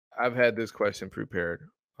I've had this question prepared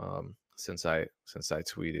since I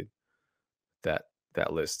tweeted that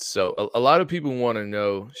that list. So a lot of people want to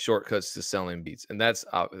know shortcuts to selling beats, and that's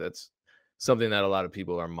something that a lot of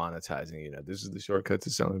people are monetizing. This is the shortcut to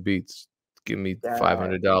selling beats. Give me That,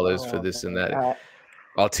 $500 for oh this and man, that. that,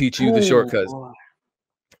 I'll teach you the oh shortcuts. boy,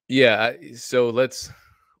 Yeah. So let's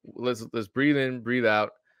breathe in, breathe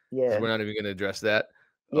out, because yeah, we're not even going to address that.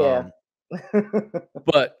 yeah, Um,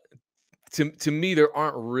 but to me, there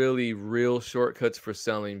aren't really real shortcuts for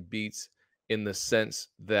selling beats in the sense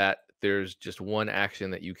that there's just one action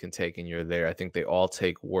that you can take and you're there. I think they all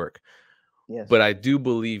take work. yes, But I do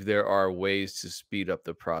believe there are ways to speed up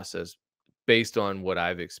the process based on what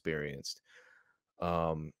I've experienced.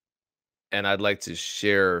 Um, and I'd like to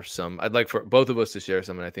share some. I'd like for both of us to share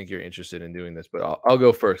some, and I think you're interested in doing this. But I'll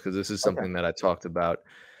go first because this is okay, something that I talked about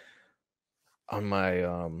on my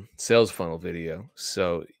sales funnel video.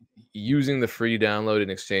 So using the free download in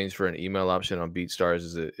exchange for an email option on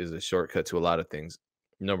BeatStars is a shortcut to a lot of things.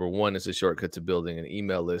 Number one, it's a shortcut to building an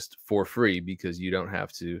email list for free because you don't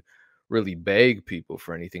have to really beg people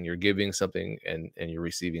for anything. You're giving something and you're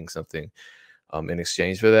receiving something in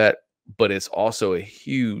exchange for that. But it's also a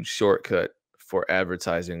huge shortcut for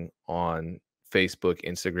advertising on Facebook,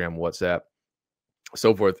 Instagram, WhatsApp,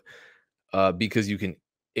 so forth, because you can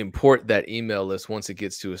import that email list once it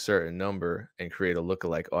gets to a certain number and create a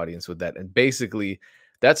lookalike audience with that. And basically,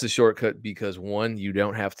 that's a shortcut because one, uh, you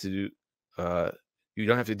don't have to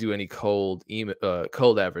do any cold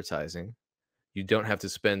advertising. You don't have to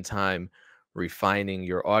spend time refining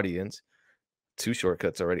your audience. Two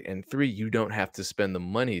shortcuts already. And three, you don't have to spend the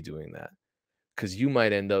money doing that because you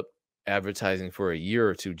might end up advertising for a year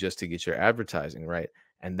or two just to get your advertising right.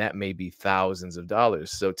 And that may be thousands of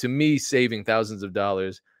dollars. So to me, saving thousands of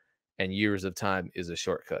dollars and years of time is a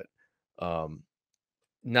shortcut. Um,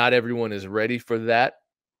 Not everyone is ready for that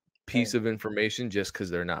piece right, of information just because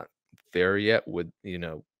they're not there yet with,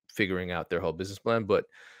 figuring out their whole business plan. But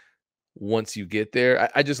once you get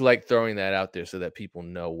there, I just like throwing that out there so that people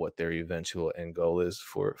know what their eventual end goal is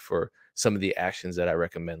for some of the actions that I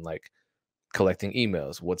recommend, like collecting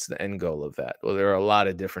emails. What's the end goal of that? Well, there are a lot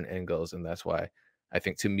of different end goals, and that's why I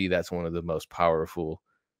think to me that's one of the most powerful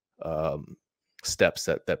um, steps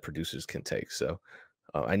that producers can take. So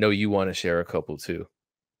I know you want to share a couple too.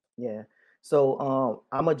 yeah. So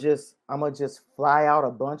I'm gonna just fly out a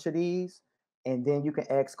bunch of these, and then you can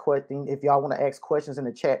ask questions if y'all want to ask questions in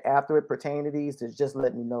the chat after it pertaining to these. Just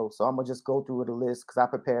let me know. So I'm gonna just go through the list because I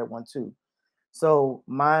prepared one too. So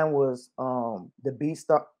mine was the Beat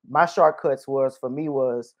Star. My shortcuts was for me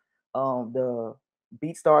was the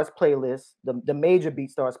BeatStars playlist, the major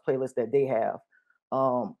BeatStars playlist that they have.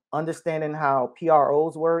 Understanding how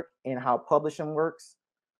PROs work and how publishing works.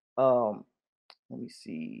 Um, let me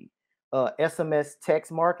see. SMS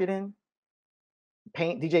text marketing.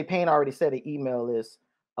 DJ Payne already said an email list.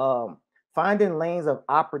 Um, Finding lanes of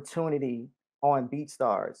opportunity on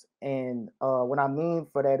BeatStars, and what I mean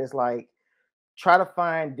for that is like try to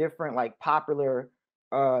find different like popular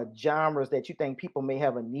genres that you think people may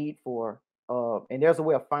have a need for. And there's a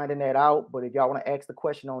way of finding that out. But if y'all want to ask the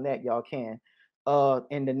question on that, y'all can.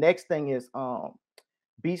 And the next thing is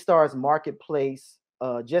BeatStars marketplace,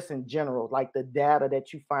 just in general, like the data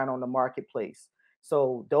that you find on the marketplace.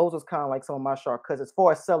 So those was kind of like some of my shortcuts as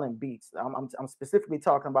far as selling beats. I'm specifically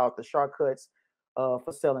talking about the shortcuts for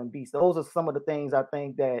selling beats. Those are some of the things I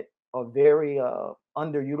think that are very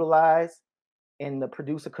underutilized in the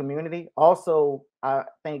producer community. Also, I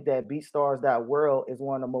think that BeatStars.world is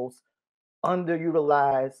one of the most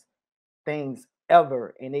underutilized things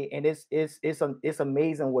ever, and it's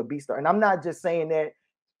amazing what BeatStars. And I'm not just saying that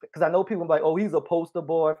because I know people are like, oh, he's a poster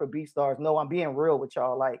boy for BeatStars. No, I'm being real with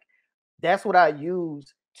y'all. Like that's what I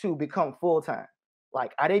used to become full time.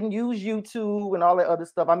 Like I didn't use YouTube and all that other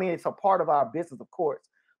stuff. I mean, it's a part of our business, of course.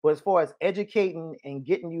 But as far as educating and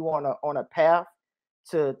getting you on a path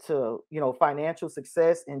to financial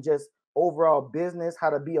success and just overall business, how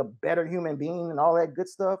to be a better human being and all that good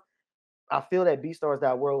stuff, I feel that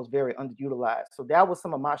BeatStars.world is very underutilized. So that was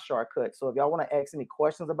some of my shortcuts. So if y'all want to ask any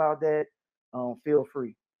questions about that, feel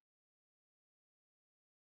free.